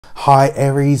Hi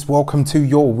Aries, welcome to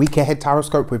your week ahead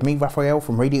Horoscope with me, Raphael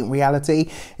from Reydiant Reality.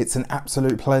 It's an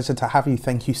absolute pleasure to have you.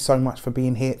 Thank you so much for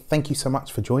being here. Thank you so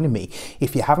much for joining me.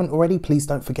 If you haven't already, please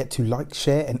don't forget to like,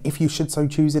 share, and if you should so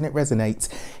choose and it resonates,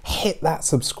 hit that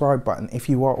subscribe button. If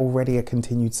you are already a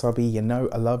continued subby, you know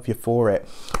I love you for it.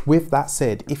 With that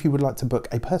said, if you would like to book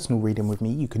a personal reading with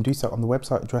me, you can do so on the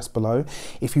website address below.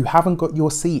 If you haven't got your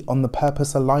seat on the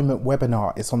Purpose Alignment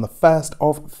webinar, it's on the 1st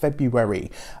of February.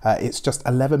 It's just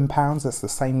 £11. That's the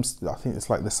same, I think it's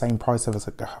like the same price as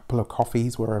a couple of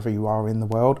coffees wherever you are in the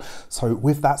world. So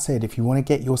with that said, if you want to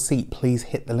get your seat, please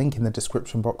hit the link in the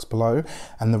description box below.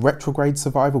 And the retrograde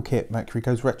survival kit, Mercury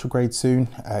goes retrograde soon,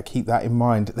 keep that in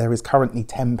mind. There is currently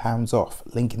 £10 off,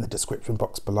 link in the description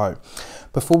box below.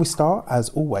 Before we start, as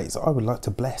always, I would like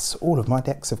to bless all of my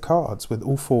decks of cards with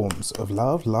all forms of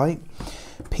love, light,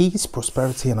 peace,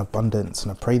 prosperity and abundance,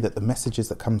 and I pray that the messages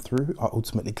that come through are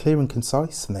ultimately clear and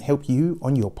concise and they help you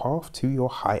on your path to your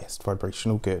highest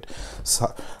vibrational good.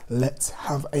 So let's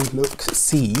have a look,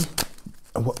 see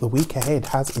what the week ahead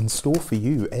has in store for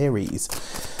you, Aries,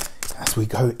 as we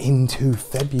go into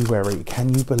February.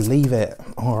 Can you believe it?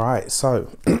 All right,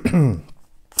 so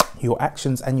your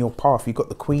actions and your path. You've got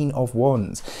the Queen of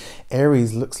Wands.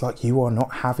 Aries, looks like you are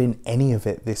not having any of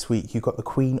it this week. You've got the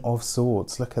Queen of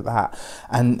Swords. Look at that.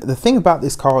 And the thing about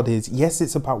this card is, yes,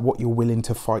 it's about what you're willing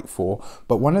to fight for.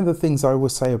 But one of the things I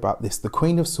always say about this, the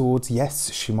Queen of Swords,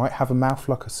 yes, she might have a mouth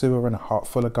like a sewer and a heart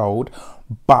full of gold,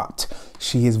 but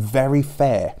she is very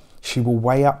fair. She will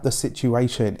weigh up the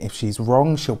situation. If she's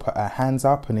wrong, she'll put her hands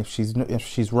up, and if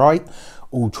she's right,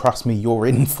 oh, trust me, you're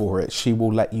in for it. She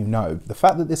will let you know. The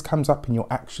fact that this comes up in your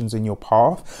actions and your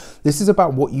path, this is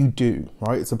about what you do,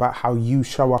 right? It's about how you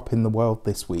show up in the world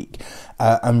this week.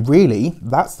 And really,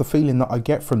 that's the feeling that I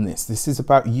get from this. This is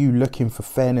about you looking for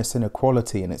fairness and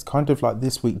equality. And it's kind of like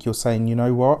this week you're saying, you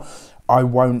know what? I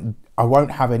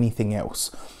won't have anything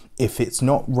else. If it's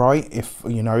not right, if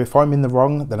I'm in the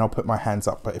wrong, then I'll put my hands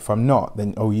up. But if I'm not,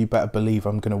 then, oh, you better believe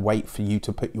I'm going to wait for you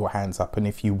to put your hands up. And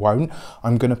if you won't,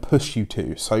 I'm going to push you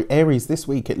to. So Aries, this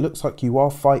week, it looks like you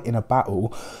are fighting a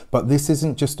battle, but this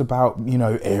isn't just about,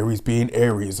 Aries being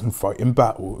Aries and fighting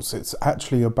battles. It's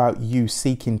actually about you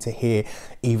seeking to hear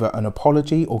either an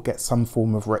apology or get some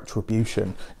form of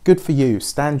retribution. Good for you.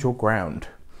 Stand your ground.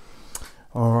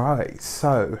 All right,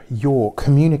 so your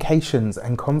communications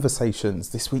and conversations.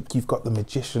 This week you've got the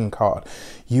Magician card.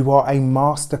 You are a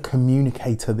master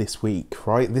communicator this week,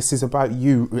 right? This is about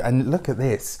you. And look at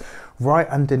this, right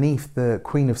underneath the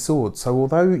Queen of Swords. So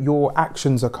although your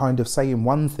actions are kind of saying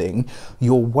one thing,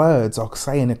 your words are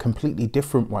saying a completely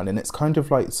different one. And it's kind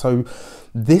of like, so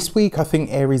this week I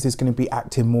think Aries is going to be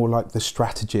acting more like the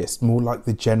strategist, more like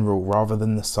the general rather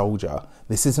than the soldier.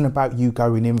 This isn't about you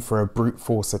going in for a brute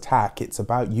force attack. It's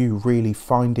about you really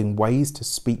finding ways to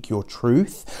speak your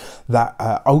truth that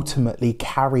ultimately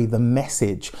carry the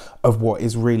message of what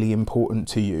is really important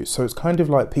to you. So it's kind of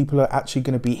like people are actually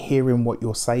going to be hearing what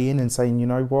you're saying and saying, you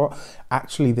know what,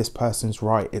 actually this person's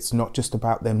right. It's not just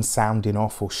about them sounding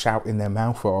off or shouting their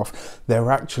mouth off.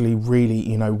 They're actually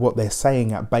really, what they're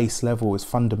saying at base level is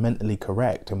fundamentally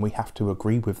correct, and we have to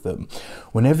agree with them.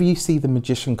 Whenever you see the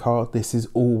Magician card, this is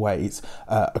always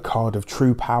a card of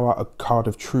true power, a card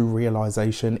of true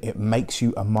realization. It makes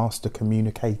you a master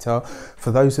communicator.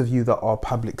 For those of you that are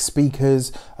public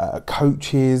speakers,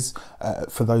 coaches,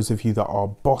 for those of you that are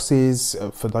bosses,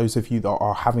 for those of you that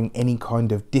are having any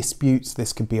kind of disputes,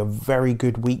 this could be a very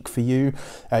good week for you.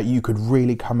 You could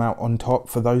really come out on top.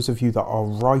 For those of you that are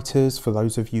writers, for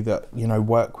those of you that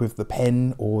work with the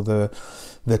pen or the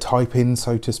typing,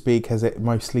 so to speak, as it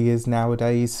mostly is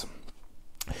nowadays,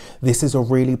 this is a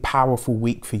really powerful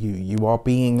week for you. You are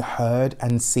being heard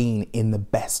and seen in the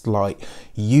best light.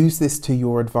 Use this to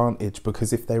your advantage,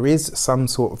 because if there is some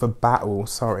sort of a battle,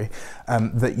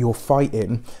 that you're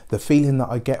fighting, the feeling that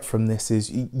I get from this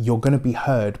is you're going to be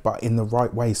heard, but in the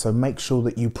right way. So make sure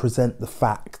that you present the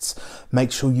facts.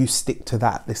 Make sure you stick to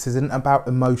that. This isn't about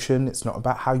emotion. It's not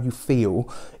about how you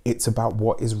feel. It's about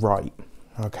what is right.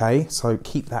 Okay, so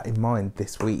keep that in mind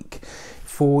this week.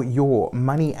 For your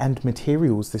money and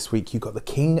materials this week, you've got the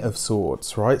King of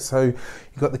Swords, right? So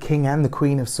you've got the King and the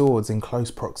Queen of Swords in close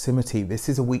proximity. This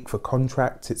is a week for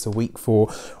contracts. It's a week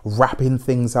for wrapping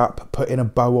things up, putting a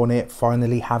bow on it,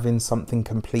 finally having something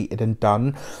completed and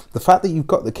done. The fact that you've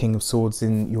got the King of Swords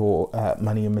in your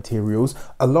money and materials,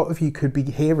 a lot of you could be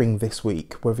hearing this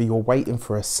week, whether you're waiting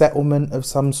for a settlement of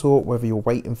some sort, whether you're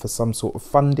waiting for some sort of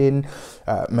funding,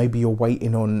 maybe you're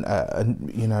waiting on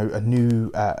a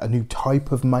new type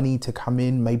heap of money to come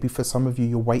in. Maybe for some of you,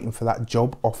 you're waiting for that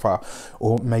job offer,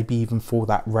 or maybe even for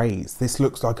that raise. This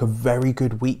looks like a very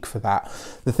good week for that.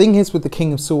 The thing is with the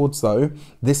King of Swords though,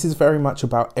 this is very much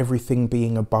about everything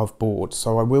being above board.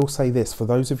 So I will say this, for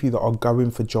those of you that are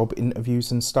going for job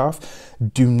interviews and stuff,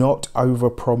 do not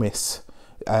overpromise.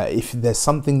 If there's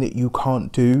something that you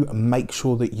can't do, make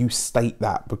sure that you state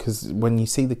that, because when you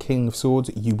see the King of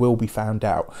Swords, you will be found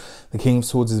out. The King of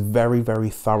Swords is very, very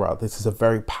thorough. This is a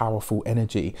very powerful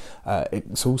energy.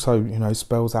 It's also, you know,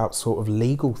 spells out sort of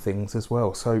legal things as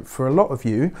well. So for a lot of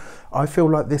you, I feel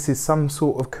like this is some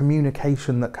sort of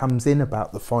communication that comes in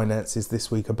about the finances this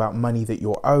week, about money that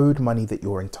you're owed, money that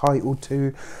you're entitled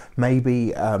to.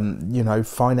 Maybe, you know,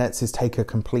 finances take a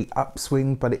complete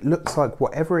upswing, but it looks like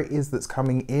whatever it is that's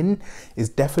coming in is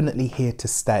definitely here to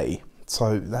stay.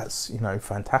 So that's, you know,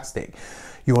 fantastic.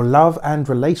 Your love and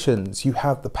relations, you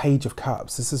have the Page of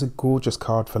Cups. This is a gorgeous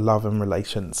card for love and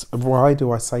relations. Why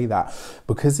do I say that?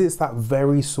 Because it's that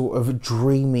very sort of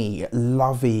dreamy,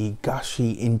 lovey,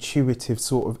 gushy, intuitive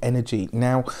sort of energy.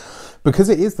 Now, because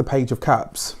it is the Page of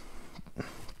Cups,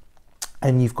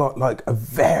 and you've got like a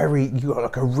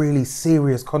really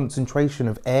serious concentration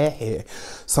of air here.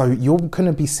 So you're going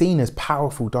to be seen as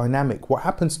powerful, dynamic. What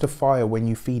happens to fire when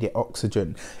you feed it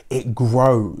oxygen? It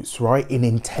grows, right, in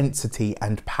intensity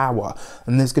and power.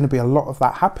 And there's going to be a lot of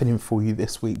that happening for you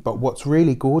this week. But what's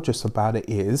really gorgeous about it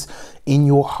is, in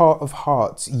your heart of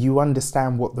hearts, you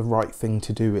understand what the right thing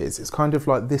to do is. It's kind of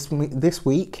like this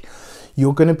week,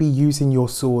 you're going to be using your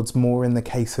swords more in the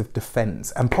case of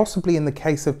defense, and possibly in the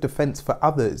case of defense for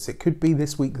others. It could be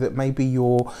this week that maybe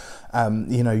you're,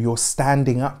 you know, you're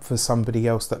standing up for somebody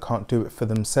else that can't do it for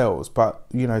themselves. But,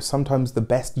 you know, sometimes the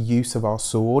best use of our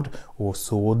sword or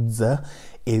swords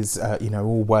is, you know,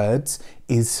 all words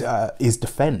is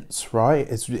defense, right?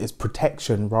 It's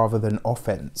protection rather than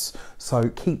offense. So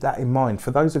keep that in mind.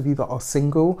 For those of you that are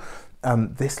single,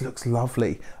 this looks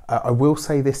lovely. I will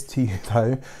say this to you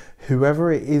though,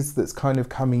 whoever it is that's kind of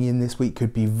coming in this week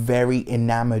could be very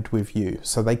enamored with you.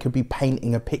 So they could be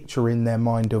painting a picture in their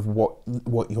mind of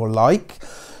what you're like,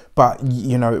 but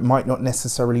you know, it might not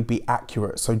necessarily be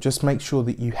accurate. So just make sure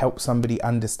that you help somebody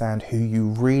understand who you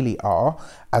really are,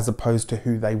 as opposed to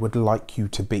who they would like you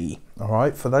to be. All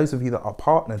right. For those of you that are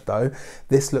partnered though,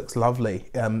 this looks lovely.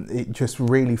 It just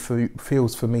really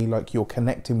feels for me like you're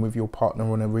connecting with your partner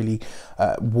on a really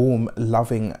warm,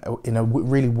 loving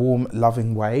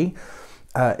way.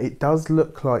 It does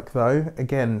look like though,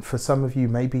 again, for some of you,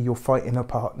 maybe you're fighting a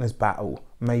partner's battle.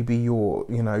 Maybe you're,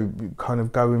 you know, kind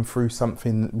of going through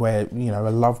something where, you know, a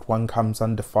loved one comes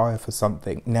under fire for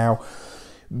something. Now,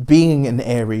 being an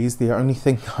Aries, the only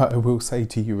thing that I will say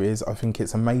to you is, I think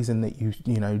it's amazing that you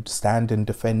know, stand and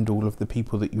defend all of the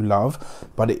people that you love,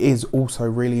 but it is also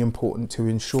really important to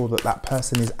ensure that that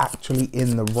person is actually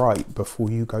in the right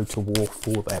before you go to war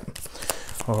for them.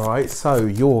 All right, so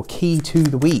your key to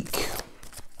the week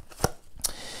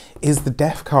is the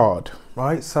Death card,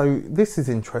 right? So this is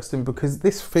interesting because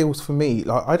this feels for me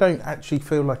like, I don't actually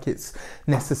feel like it's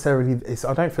necessarily,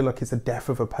 I don't feel like it's a death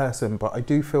of a person, but I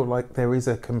do feel like there is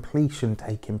a completion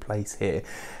taking place here.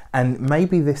 And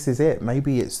maybe this is it.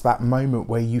 Maybe it's that moment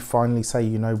where you finally say,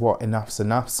 you know what, enough's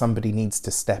enough. Somebody needs to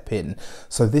step in.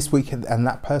 So this week, and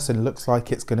that person looks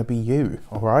like it's going to be you.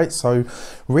 All right. So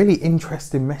really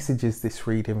interesting messages this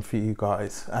reading for you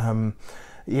guys.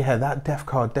 Yeah, that Death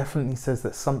card definitely says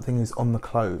that something is on the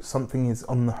close, something is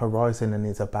on the horizon and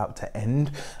is about to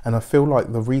end. And I feel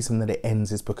like the reason that it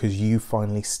ends is because you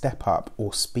finally step up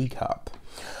or speak up.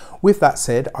 With that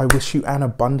said, I wish you an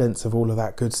abundance of all of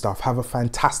that good stuff. Have a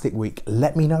fantastic week.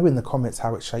 Let me know in the comments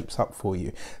how it shapes up for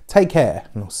you. Take care,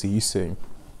 and I'll see you soon.